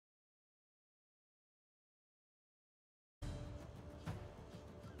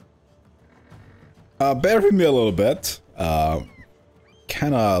Bear with me a little bit.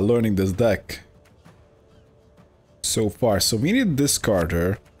 Kinda learning this deck so far. So we need a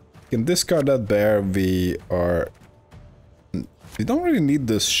discarder. We can discard that bear. We don't really need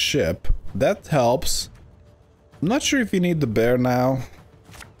this ship. That helps. I'm not sure if we need the bear now.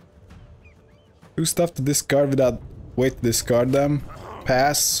 Do stuff to discard without wait to discard them.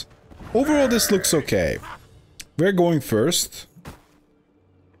 Pass. Overall, this looks okay. We're going first.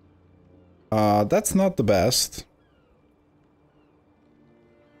 That's not the best.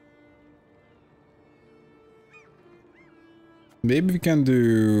 Maybe we can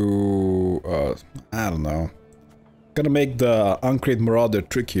do... I don't know. Gonna make the Uncreate Marauder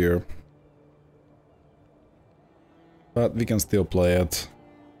trickier. But we can still play it.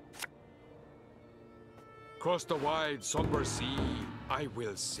 Across the wide, somber sea, I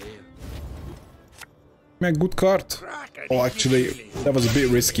will sail. Man, good card. Oh, actually, that was a bit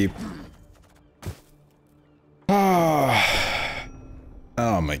risky. Ah.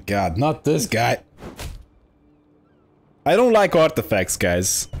 Oh my god, not this guy. I don't like artifacts,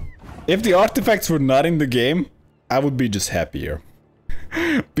 guys. If the artifacts were not in the game, I would be just happier.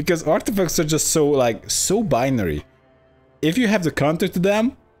 Because artifacts are just so, like, so binary. If you have the counter to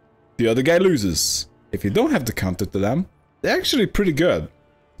them, the other guy loses. If you don't have the counter to them, they're actually pretty good.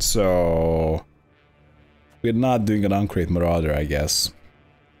 So... we're not doing an Uncreate Marauder, I guess.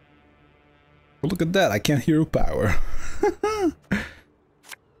 But look at that, I can't hero power.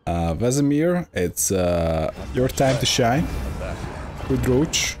 Vesemir, it's your time to shine. With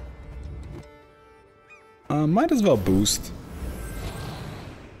Roach. Might as well boost.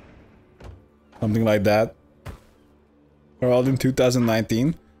 Something like that. Herald in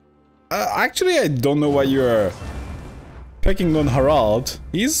 2019. Actually, I don't know why you're picking on Herald.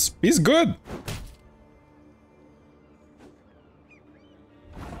 He's good.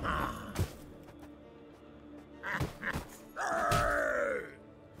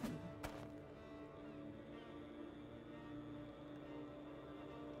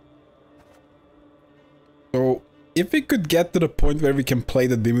 So, if we could get to the point where we can play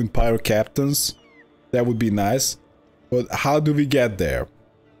the Demon Pyro Captains, that would be nice. But how do we get there?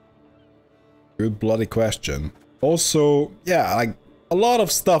 Good bloody question. Also, yeah, like, a lot of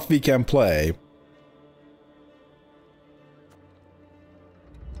stuff we can play.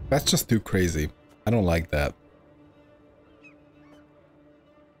 That's just too crazy. I don't like that.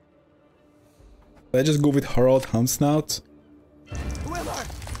 Let's just go with Herald Huntsnout.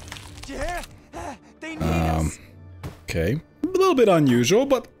 Okay. A little bit unusual,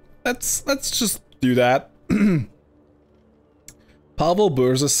 but let's just do that. Pavel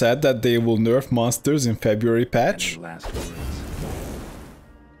Burza said that they will nerf monsters in February patch.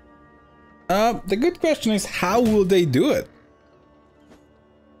 The good question is, how will they do it?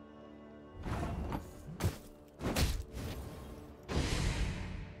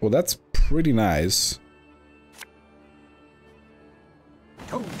 Well, that's pretty nice.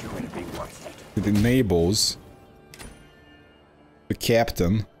 It enables the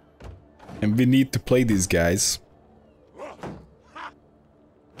captain, and we need to play these guys.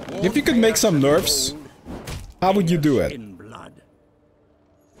 If you could make some nerfs, how would you do it?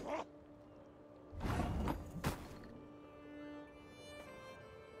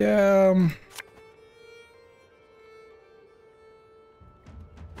 Yeah.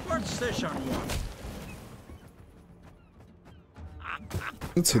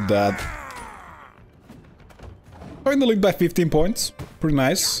 Let's hit that. We're in the lead by 15 points. Pretty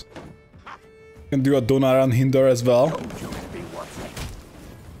nice. Can do a Donaran Hindar as well.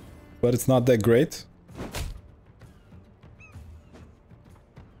 But it's not that great.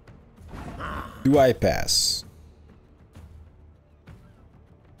 Do I pass?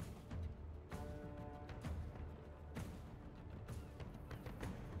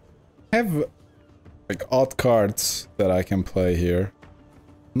 I have like odd cards that I can play here.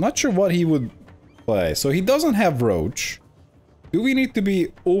 I'm not sure what he would play. So he doesn't have Roach. Do we need to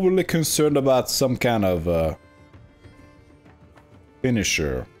be overly concerned about some kind of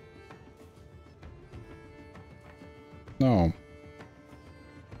finisher? No.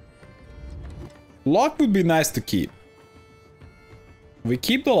 Lock would be nice to keep. We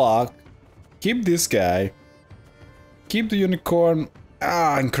keep the lock. Keep this guy. Keep the unicorn.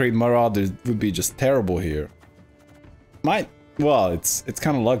 And create Marauder would be just terrible here. Well, it's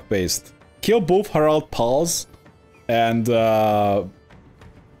kind of luck based. Kill both Herald Pals. And nah.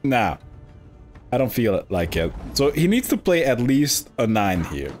 I don't feel it like it. So he needs to play at least a 9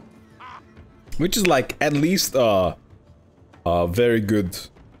 here. Which is like at least a very good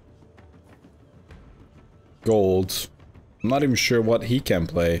gold. I'm not even sure what he can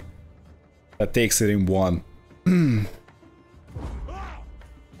play. That takes it in one.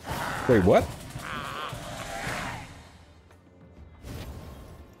 Wait, what?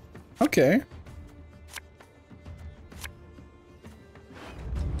 Okay.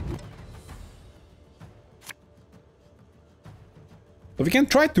 But we can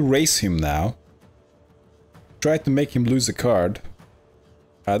try to race him now. Try to make him lose a card.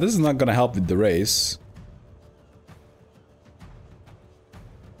 This is not gonna help with the race.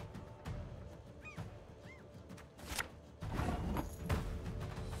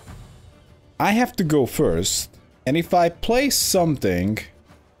 I have to go first. And if I play something...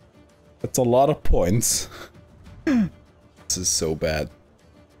 That's a lot of points. This is so bad.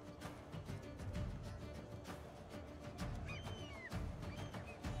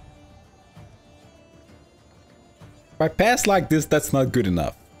 If I pass like this, that's not good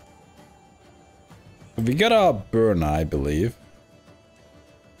enough. We got a burn, I believe.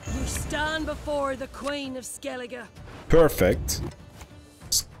 You stand before the Queen of Skellige. Perfect.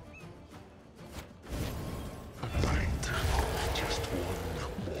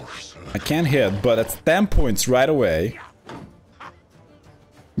 I can't hit, but that's 10 points right away.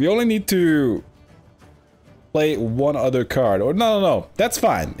 We only need to play one other card. Or no, that's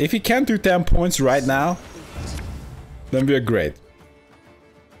fine. If he can't do 10 points right now, then we are great.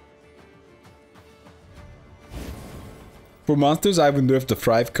 For monsters, I would nerf the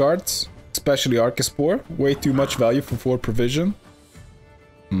 5 cards, especially Archespore. Way too much value for 4 provision.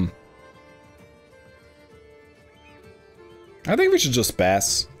 I think we should just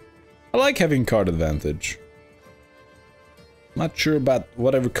pass. I like having card advantage. Not sure about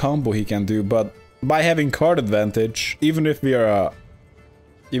whatever combo he can do, but by having card advantage, even if we are,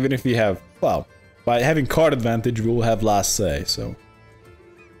 by having card advantage, we will have last say. So,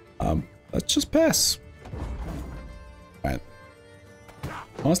 let's just pass. Right.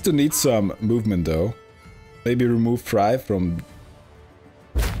 Monster needs some movement though. Maybe remove Thrive from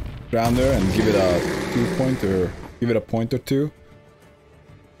Grounder and give it a 2-point or give it a point or 2.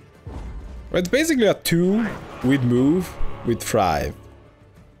 It's basically a 2 with move with Thrive.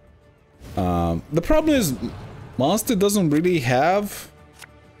 The problem is Monster doesn't really have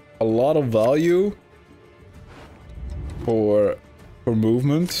a lot of value for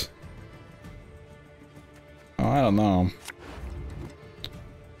movement. Oh, I don't know.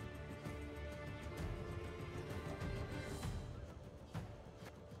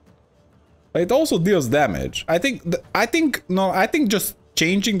 It also deals damage. I think just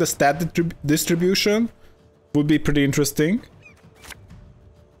changing the stat distribution would be pretty interesting.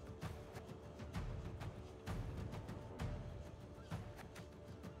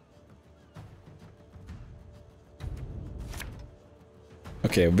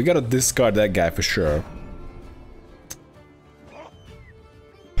 Okay, we gotta discard that guy for sure.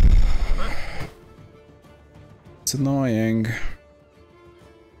 It's annoying.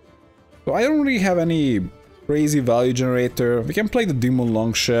 So I don't really have any crazy value generator. We can play the Demon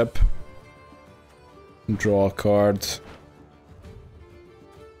Longship. Draw a card.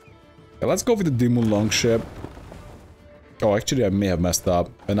 Yeah, let's go with the Demon Longship. Oh, actually I may have messed up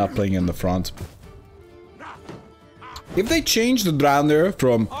by not playing in the front. If they change the Drowner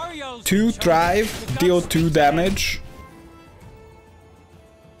from 2 Thrive, deal 2 damage,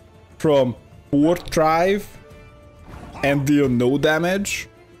 from 4 Thrive and deal no damage,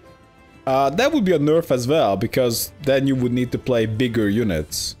 that would be a nerf as well, because then you would need to play bigger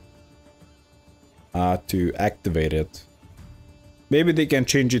units to activate it. Maybe they can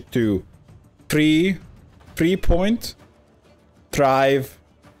change it to 3-point Thrive,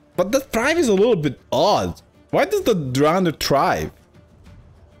 but the Thrive is a little bit odd. Why does the Drowner thrive?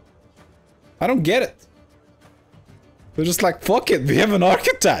 I don't get it. They're just like, fuck it, we have an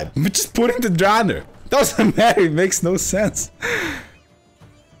archetype. We just put in the Drowner. Doesn't matter, it makes no sense. At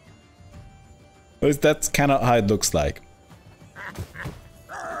least that's kind of how it looks like.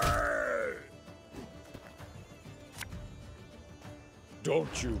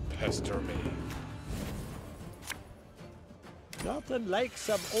 Don't you pester me. Nothing like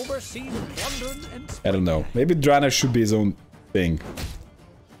some overseas plundering and I don't know. Maybe Drowner should be his own thing.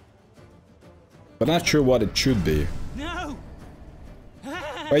 But not sure what it should be. No.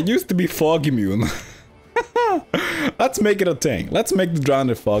 It used to be fog immune. Let's make it a thing. Let's make the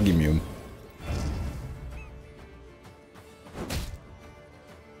Drowner fog immune.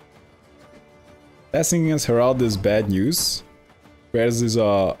 Passing against Herald is bad news. Bears is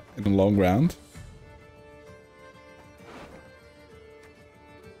in the long round.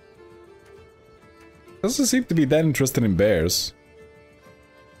 Doesn't seem to be that interested in bears.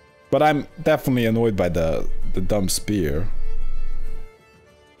 But I'm definitely annoyed by the dumb spear.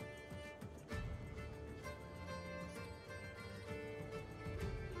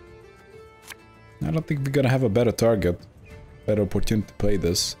 I don't think we're gonna have a better target. Better opportunity to play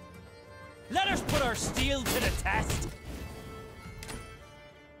this. Let us put our steel to the test.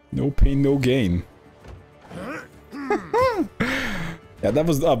 No pain, no gain. Yeah, that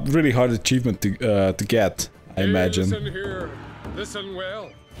was a really hard achievement to get, I imagine. Listen here. Listen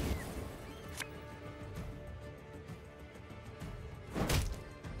well.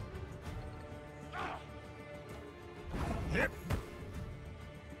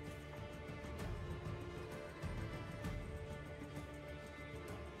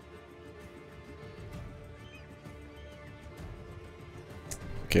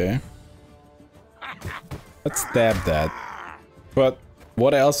 Okay. Let's stab that. But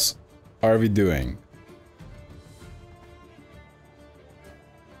what else are we doing?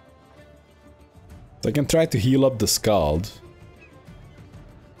 So I can try to heal up the scald.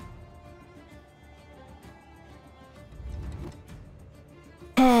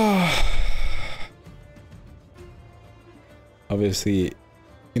 Obviously,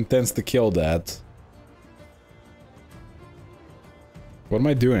 intends to kill that. What am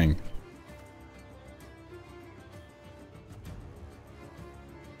I doing?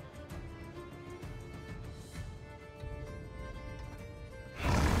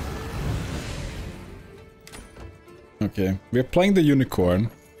 Okay, we're playing the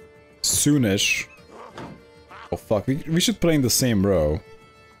unicorn. Soonish. Oh fuck, we should play in the same row.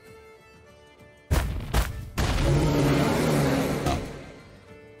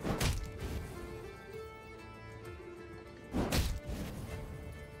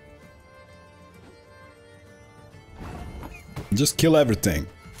 Just kill everything.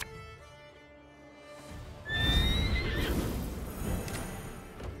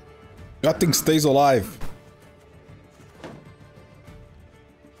 Nothing stays alive.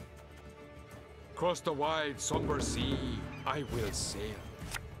 Across the wide, somber sea, I will sail.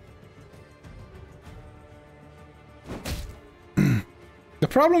 The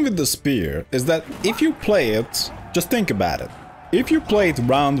problem with the spear is that if you play it, just think about it. If you play it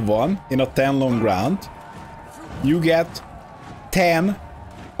round 1 in a 10 long round, you get 10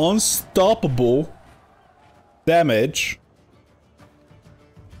 unstoppable damage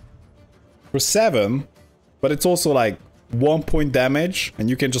for 7, but it's also like 1 point damage and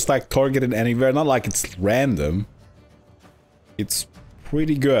you can just like target it anywhere, not like it's random. It's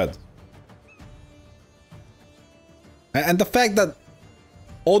pretty good. And the fact that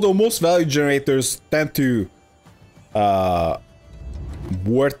although most value generators tend to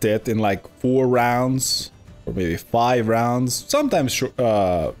worth it in like 4 rounds or maybe 5 rounds, sometimes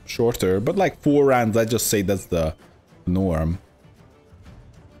shorter, but like 4 rounds, I just say that's the norm.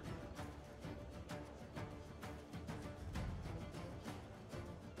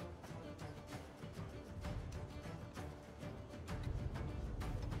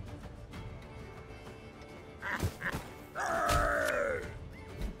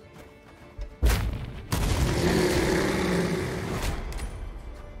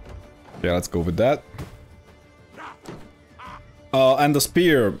 Yeah, let's go with that. And the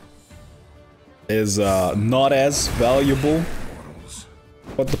spear is not as valuable.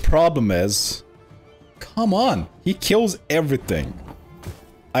 But the problem is... Come on! He kills everything.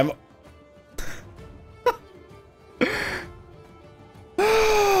 I'm...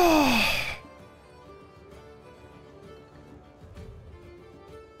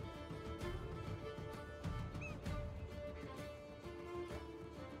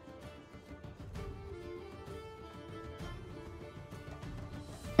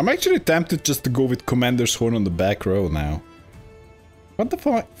 I'm actually tempted just to go with Commander's Horn on the back row now. What the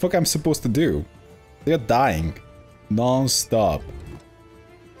fuck I'm supposed to do? They're dying. Non-stop.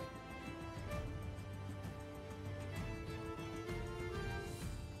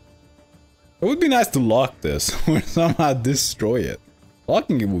 It would be nice to lock this, or somehow destroy it.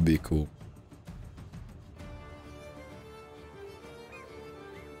 Locking it would be cool.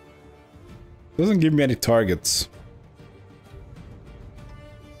 Doesn't give me any targets.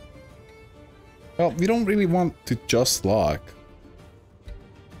 Well, we don't really want to just lock.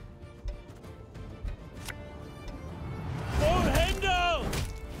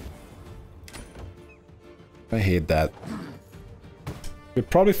 I hate that. We're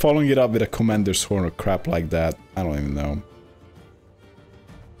probably following it up with a Commander's Horn or crap like that. I don't even know.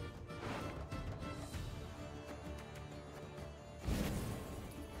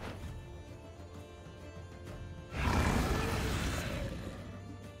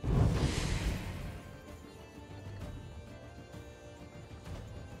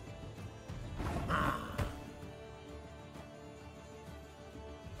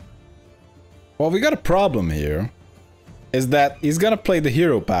 Well, we got a problem here. Is that he's gonna play the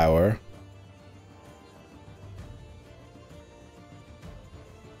hero power.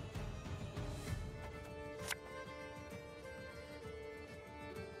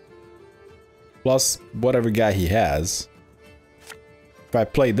 plus whatever guy he has. If I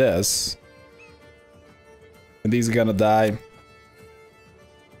play this, and these are gonna die.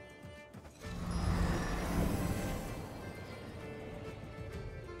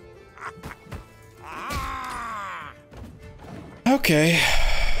 Okay.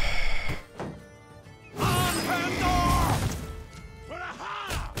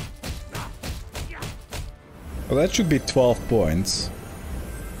 Well, that should be 12 points.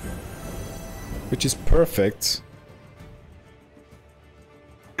 Which is perfect.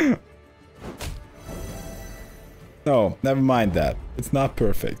 No, never mind that. It's not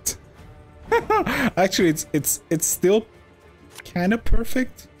perfect. Actually, it's still kind of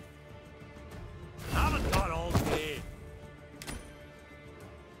perfect.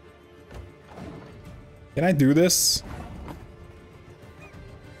 Can I do this?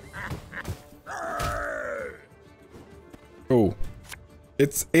 Oh,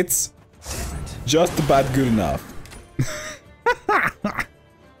 it's just about good enough.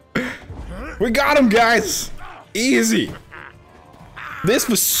 We got him, guys! Easy! This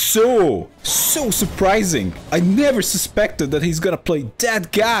was so surprising. I never suspected that he's gonna play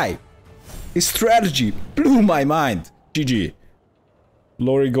that guy. His strategy blew my mind. GG.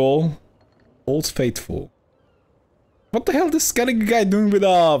 Glory goal. Old Faithful. What the hell is this Skellige guy doing with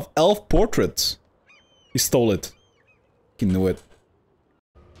elf portraits? He stole it. He knew it.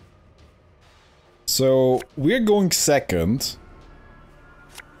 So, we're going second.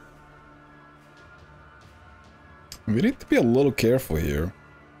 We need to be a little careful here.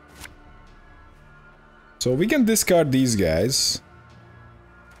 So we can discard these guys.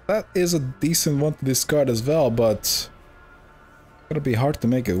 That is a decent one to discard as well, but it's gonna be hard to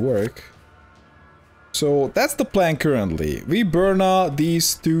make it work. So that's the plan currently. We burn out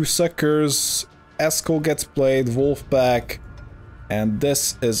these two suckers. Eskel gets played, Wolfpack, and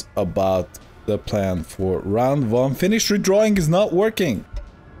this is about the plan for round 1. Finish redrawing is not working.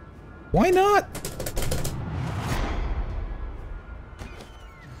 Why not?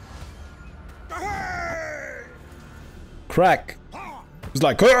 Crach. He's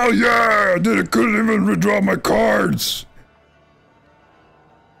like, oh yeah, couldn't even redraw my cards.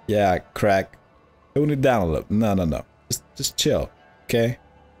 Yeah, Crach. Tone it down a little. No. Just chill, okay?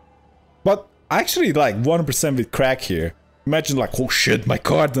 But I actually like 100% with Crach here. Imagine like, oh shit, my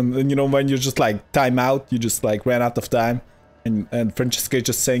card, and you know when you're just like time out, you just like ran out of time, and Francesca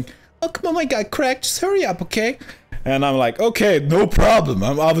just saying, oh come on my guy Crach, just hurry up, okay? And I'm like, okay, no problem.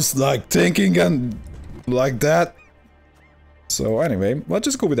 I was like thinking and like that. So anyway, let's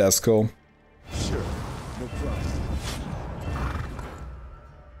just go with Eskel. Sure, no problem.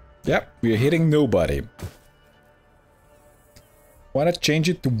 Yep, we're hitting nobody. Wanna change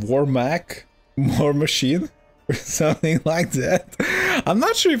it to War Mac? War Machine? Or something like that? I'm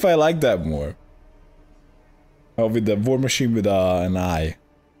not sure if I like that more. Oh, with the War Machine with an eye.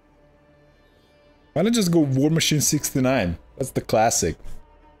 Why not just go War Machine 69? That's the classic.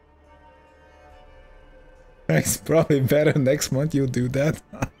 It's probably better next month you'll do that.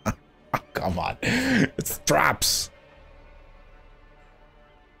 Oh, come on. It's traps.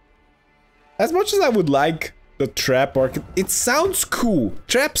 As much as I would like the trap arc, it sounds cool.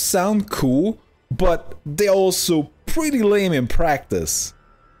 Traps sound cool, but they're also pretty lame in practice.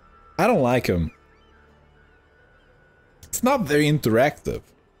 I don't like them. It's not very interactive.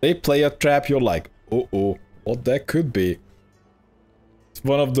 They play a trap, you're like, uh-oh, what that could be. It's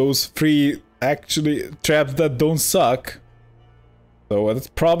one of those free, actually, traps that don't suck. So it's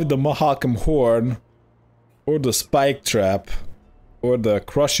probably the Mahakam Horn, or the Spike Trap, or the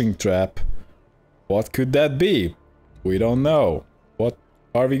Crushing Trap. What could that be? We don't know. What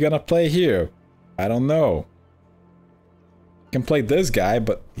are we gonna play here? I don't know. Can play this guy,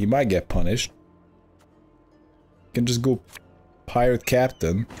 but he might get punished. Can just go Pirate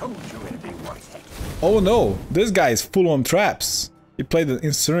Captain. Oh no, this guy is full on traps. He played an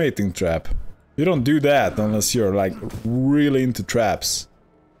Incinerating Trap. You don't do that unless you're like really into traps.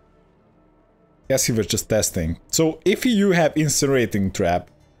 Guess he was just testing. So if you have Incinerating Trap,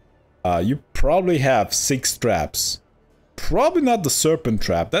 you probably have 6 traps. Probably not the Serpent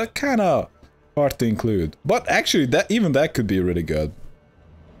Trap. That kind of hard to include. But actually, even that could be really good.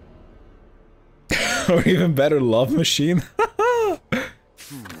 Or even better, Love Machine.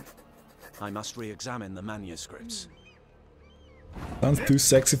 I must re-examine the manuscripts. Sounds too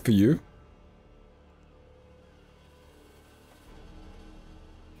sexy for you.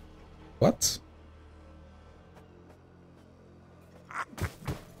 What?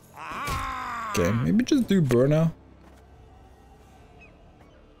 Okay, maybe just do burnout.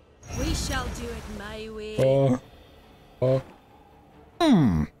 We shall do it my way.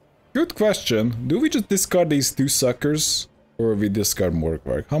 Good Good question. Do we just discard these two suckers? Or we discard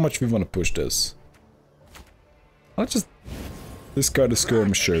Morgvark? How much we want to push this? Let's just discard the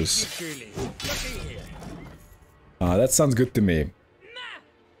skirmishers. That sounds good to me.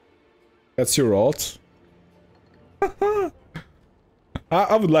 That's your ult?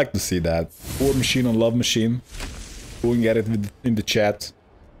 I would like to see that. War Machine on Love Machine. Go and get it in the chat.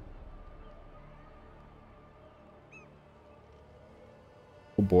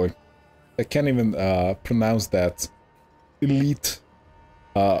 Oh boy. I can't even pronounce that. Elite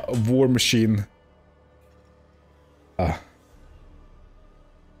War Machine.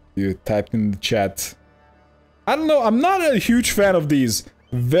 You typed in the chat. I don't know, I'm not a huge fan of these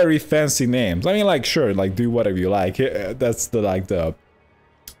very fancy names. I mean, like, sure, like, do whatever you like. That's the, like, the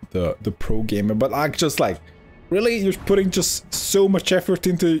pro gamer. But, like, just, like, really? You're putting just so much effort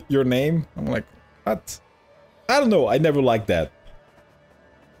into your name? I'm like, what? I don't know, I never liked that.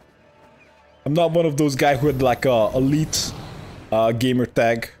 I'm not one of those guys who had, like, a elite gamer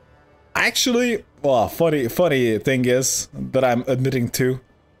tag. Actually, well, funny thing is that I'm admitting to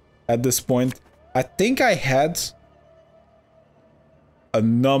at this point, I think I had a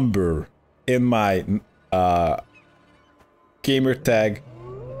number in my gamer tag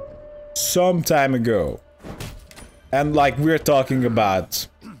some time ago. And like we're talking about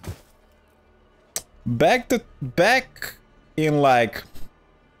back in like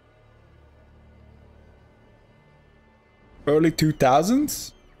early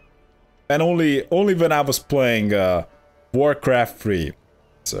 2000s, and only when I was playing Warcraft 3.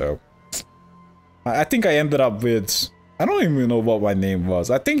 So I think I ended up with, I don't even know what my name was.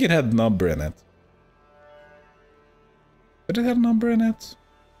 I think it had a number in it. Did it have a number in it?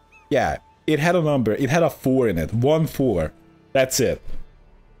 Yeah, it had a number. It had a 4 in it. 1-4. That's it.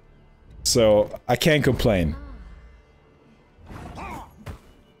 So I can't complain.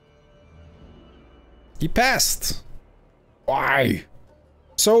 He passed. Why?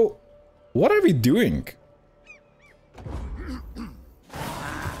 So, what are we doing?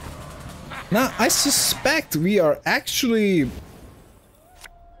 Now, I suspect we are actually...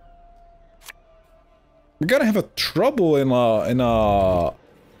 we're gonna have a trouble in a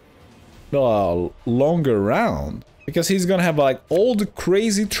longer round. Because he's gonna have like all the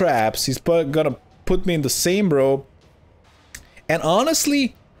crazy traps. He's gonna put me in the same row. And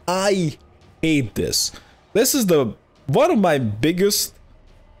honestly, I hate this. This is one of my biggest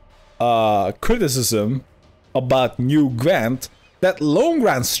criticism about new Gwent. That long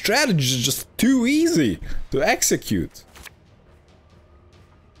run strategy is just too easy to execute.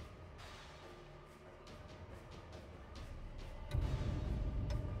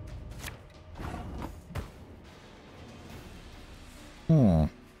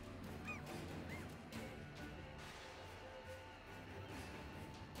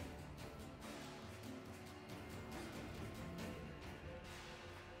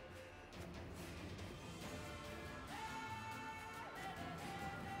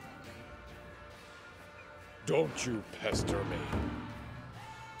 Don't you pester me.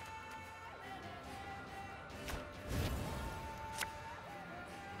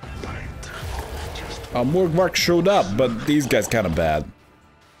 Morgvark showed up, but these guys kind of bad.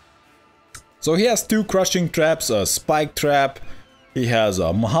 So he has 2 crushing traps, a spike trap, he has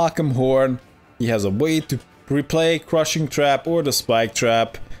a Mahakam Horn, he has a way to replay crushing trap or the spike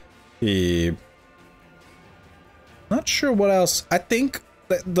trap. He... not sure what else. I think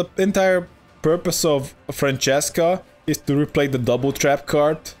the entire purpose of Francesca is to replay the double trap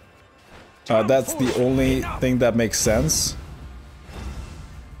card. That's the only thing that makes sense.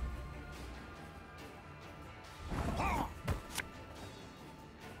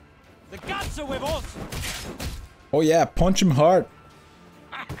 The gods are with us. Oh yeah, punch him hard.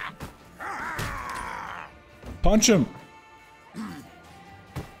 Punch him.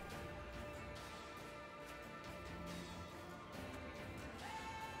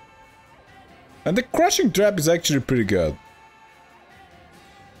 And the crushing trap is actually pretty good.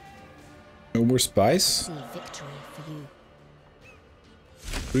 No more spice. Victory for you.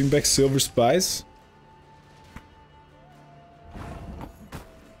 Bring back silver spice.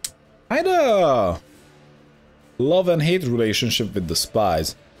 I had a love and hate relationship with the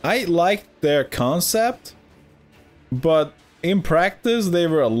spies. I liked their concept, but in practice they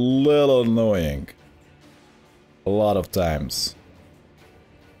were a little annoying. A lot of times.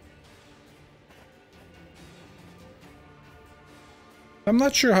 I'm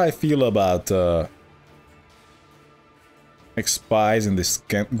not sure how I feel about like spies in this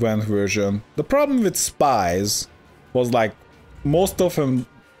Gwent version. The problem with spies was like most of them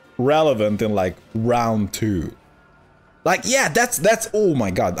relevant in like round 2. Like, yeah, that's, oh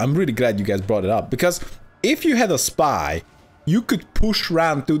my god, I'm really glad you guys brought it up. Because if you had a spy, you could push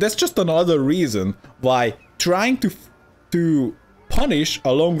round 2. That's just another reason why trying to punish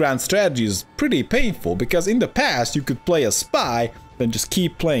a long round strategy is pretty painful. Because in the past, you could play a spy, then just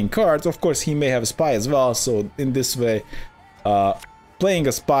keep playing cards. Of course, he may have a spy as well, so in this way, playing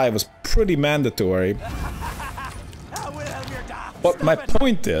a spy was pretty mandatory. But my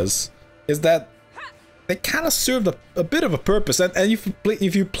point is that they kind of served a bit of a purpose, and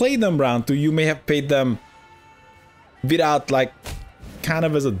if you play them round 2, you may have played them without, like, kind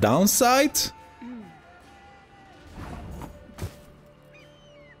of as a downside.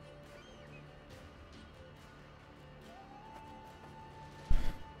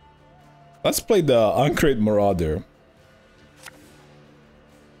 Let's play the Uncrate Marauder.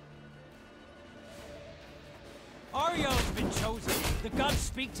 Ario's been chosen. The gods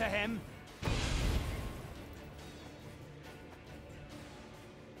speak to him.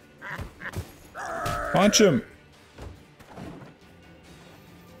 Punch him!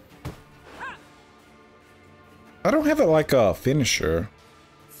 I don't have it like a finisher.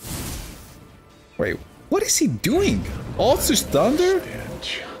 Wait, what is he doing? Altus Thunder?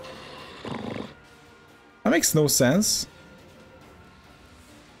 That makes no sense.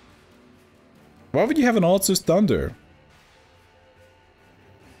 Why would you have an Altus Thunder?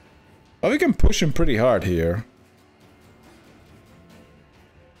 Oh, we can push him pretty hard here.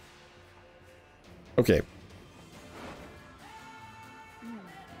 Okay.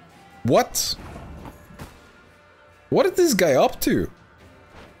 What? What is this guy up to?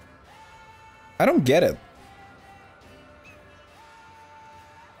 I don't get it.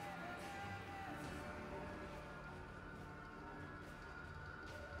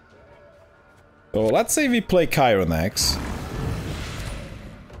 So let's say we play Chironax.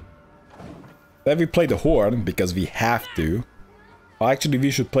 Then we play the Horn, because we have to. Well, actually,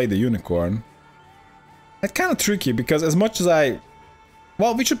 we should play the Unicorn. That's kind of tricky, because as much as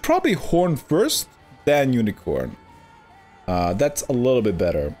well, we should probably Horn first, then Unicorn. That's a little bit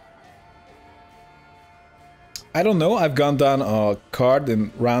better. I don't know, I've gone down a card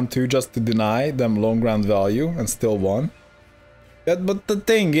in round 2 just to deny them long round value and still won. But the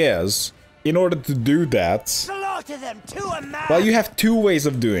thing is, in order to do that, well, you have 2 ways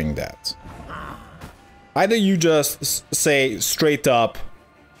of doing that. Either you just say straight up,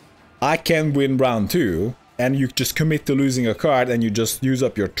 I can win round 2, and you just commit to losing a card and you just use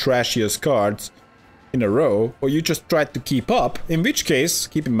up your trashiest cards in a row, or you just try to keep up, in which case,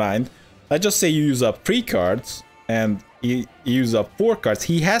 keep in mind, let's just say you use up 3 cards and you use up 4 cards.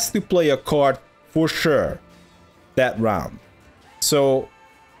 He has to play a card for sure that round. So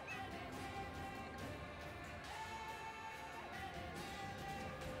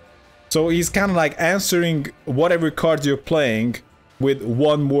he's kind of like answering whatever cards you're playing with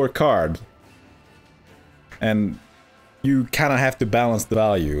 1 more card. And you kind of have to balance the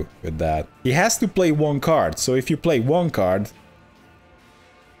value with that. He has to play 1 card, so if you play 1 card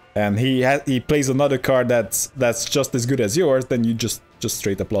and he plays another card that's just as good as yours, then you just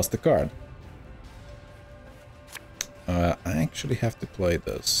straight up lost the card. I actually have to play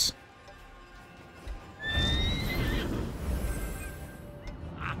this.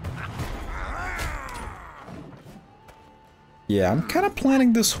 Yeah, I'm kind of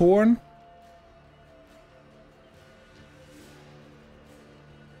planning this Horn.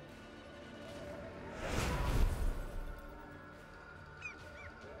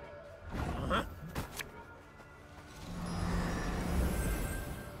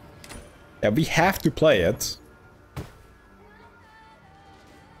 Yeah, we have to play it.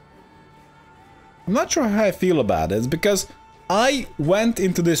 I'm not sure how I feel about it, because I went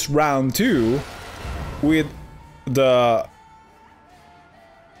into this round 2 with the...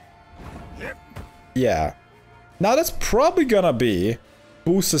 Yeah. Now that's probably gonna be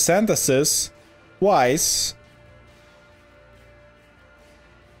boost the synthesis twice.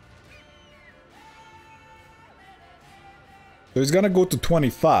 So he's gonna go to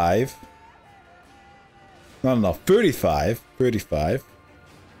 25. No, 35. 35.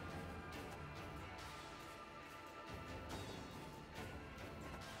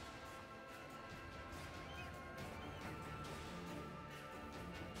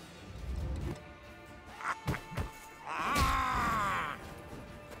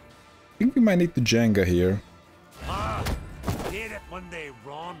 I think we might need the Jenga here. Hit it when they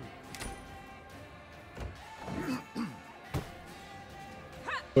run.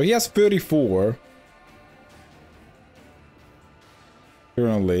 So he has 34.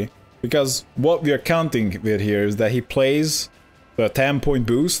 Currently. Because what we are counting with here is that he plays the 10-point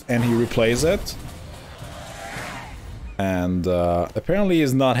boost and he replays it. And apparently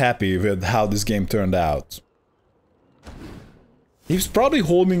is not happy with how this game turned out. He's probably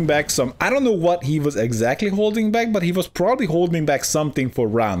holding back some... I don't know what he was exactly holding back, but he was probably holding back something for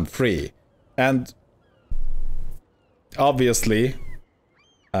round 3. And obviously,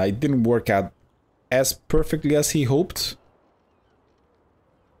 it didn't work out as perfectly as he hoped.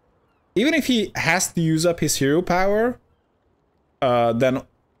 Even if he has to use up his hero power, then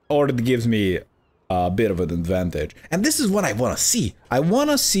already gives me a bit of an advantage. And this is what I want to see. I want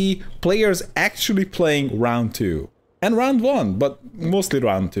to see players actually playing round 2. And round 1, but mostly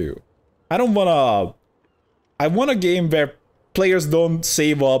round 2. I don't want to... I want a game where players don't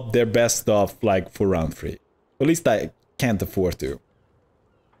save up their best stuff like for round 3. At least I can't afford to.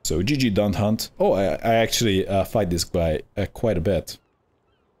 So GG Don't Hunt. Oh, I actually fight this guy quite a bit.